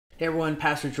Hey everyone,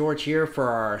 Pastor George here for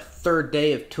our third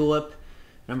day of T.U.L.I.P.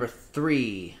 Number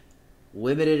 3,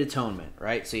 limited atonement,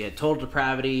 right? So you had total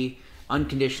depravity,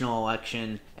 unconditional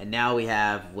election, and now we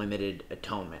have limited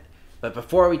atonement. But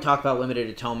before we talk about limited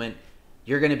atonement,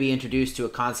 you're going to be introduced to a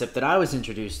concept that I was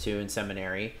introduced to in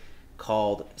seminary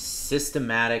called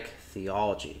systematic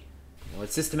theology. And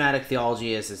what systematic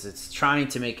theology is it's trying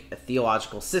to make a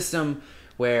theological system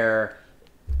where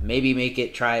maybe make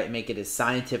it as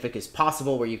scientific as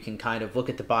possible, where you can kind of look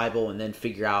at the Bible and then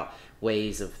figure out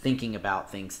ways of thinking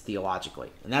about things theologically.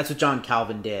 And that's what John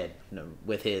Calvin did,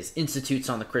 with his Institutes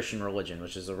on the Christian Religion,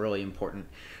 which is a really important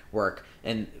work.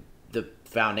 And the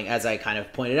founding, as I kind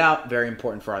of pointed out, very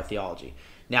important for our theology.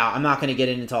 Now, I'm not going to get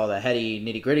into all the heady,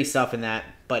 nitty-gritty stuff in that,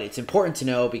 but it's important to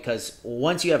know because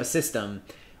once you have a system,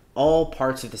 all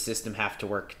parts of the system have to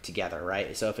work together,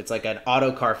 right? So if it's like an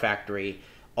auto car factory,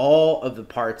 all of the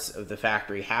parts of the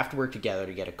factory have to work together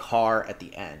to get a car at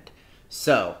the end.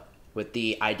 So with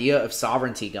the idea of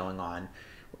sovereignty going on,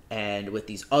 and with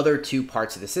these other two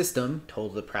parts of the system, total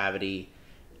depravity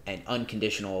and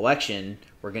unconditional election,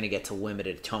 we're going to get to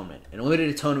limited atonement. And limited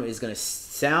atonement is going to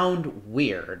sound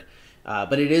weird,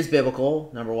 but it is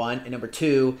biblical, number one. And number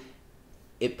two,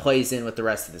 it plays in with the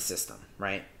rest of the system,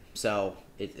 right? So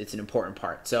it's an important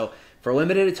part. So for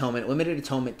limited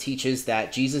atonement teaches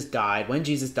that Jesus died. When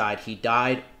Jesus died, he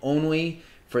died only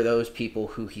for those people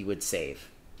who he would save,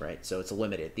 right? So it's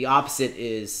limited. The opposite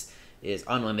is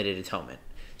unlimited atonement.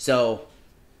 So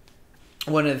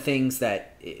one of the things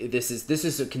that this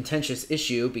is a contentious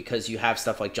issue because you have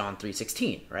stuff like John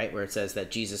 3:16, right, where it says that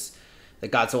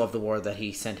God so loved the world that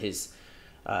he sent his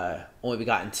only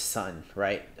begotten Son,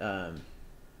 right?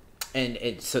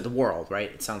 And so the world, right?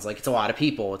 It sounds like it's a lot of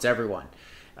people. It's everyone.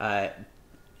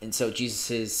 And so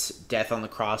Jesus' death on the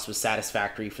cross was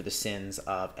satisfactory for the sins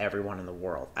of everyone in the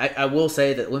world. I will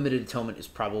say that limited atonement is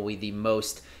probably the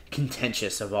most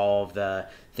contentious of all of the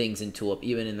things in T.U.L.I.P,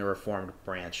 even in the Reformed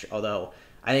branch, although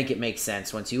I think it makes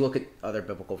sense once you look at other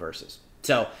biblical verses.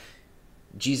 So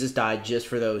Jesus died just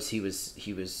for those he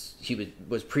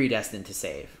was predestined to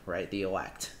save, right? The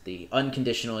elect, the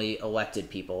unconditionally elected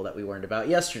people that we learned about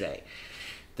yesterday,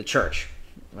 the church.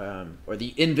 Or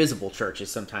the invisible church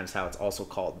is sometimes how it's also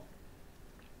called.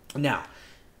 Now,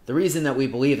 the reason that we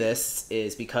believe this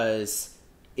is because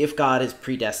if God has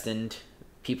predestined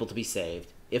people to be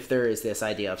saved, if there is this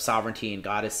idea of sovereignty and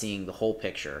God is seeing the whole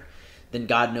picture, then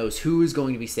God knows who is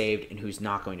going to be saved and who's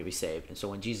not going to be saved. And so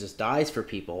when Jesus dies for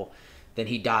people, then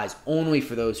he dies only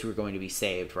for those who are going to be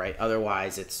saved, right?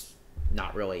 Otherwise, it's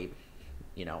not really,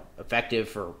 effective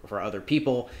for other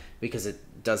people because it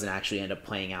doesn't actually end up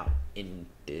playing out in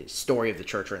the story of the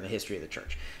church or in the history of the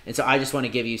church. And so I just want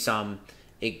to give you some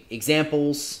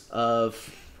examples of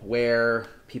where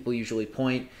people usually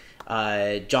point.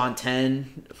 John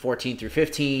 10:14 through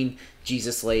 15,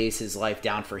 Jesus lays his life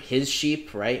down for his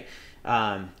sheep, right?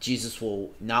 Jesus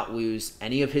will not lose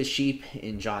any of his sheep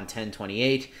in John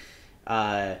 10:28.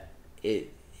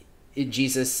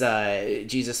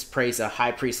 Jesus prays a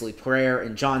high priestly prayer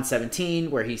in John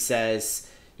 17 where he says,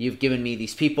 "You've given me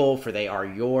these people, for they are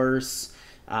yours."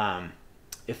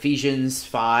 Ephesians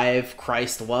 5,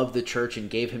 Christ loved the church and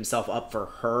gave himself up for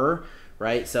her,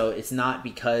 right? So it's not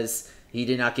because he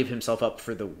did not give himself up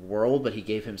for the world, but he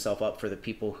gave himself up for the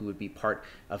people who would be part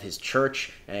of his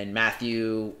church. And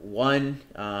Matthew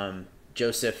 1,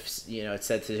 Joseph, it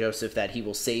said to Joseph that he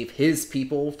will save his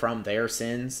people from their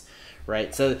sins,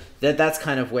 right? So that's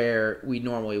kind of where we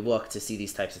normally look to see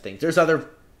these types of things. There's other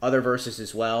verses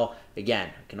as well. Again,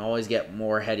 I can always get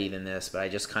more heady than this, but I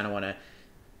just kind of want to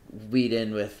lead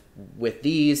in with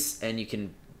these, and you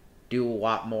can do a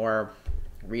lot more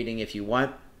reading if you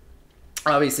want.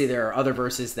 Obviously, there are other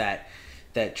verses that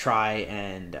try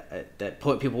and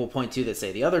people will point to that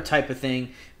say the other type of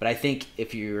thing, but I think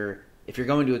if you're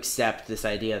going to accept this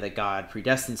idea that God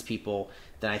predestines people,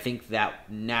 then I think that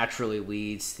naturally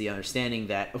leads to the understanding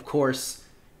that, of course,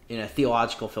 in a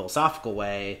theological, philosophical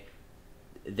way,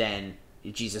 then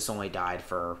Jesus only died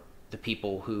for the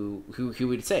people who he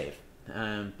would save,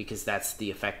 because that's the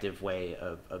effective way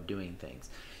of doing things.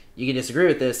 You can disagree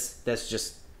with this. That's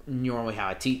just normally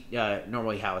how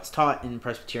it's taught in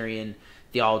Presbyterian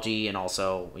theology, and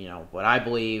also what I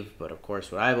believe. But of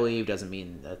course, what I believe doesn't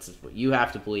mean that's what you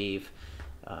have to believe.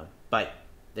 But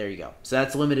there you go. So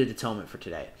that's limited atonement for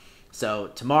today. So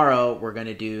tomorrow we're going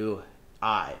to do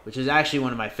which is actually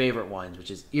one of my favorite ones,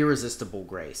 which is irresistible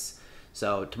grace.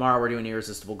 So tomorrow we're doing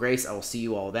irresistible grace. I will see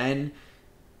you all then.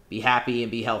 Be happy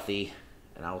and be healthy,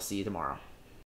 and I will see you tomorrow.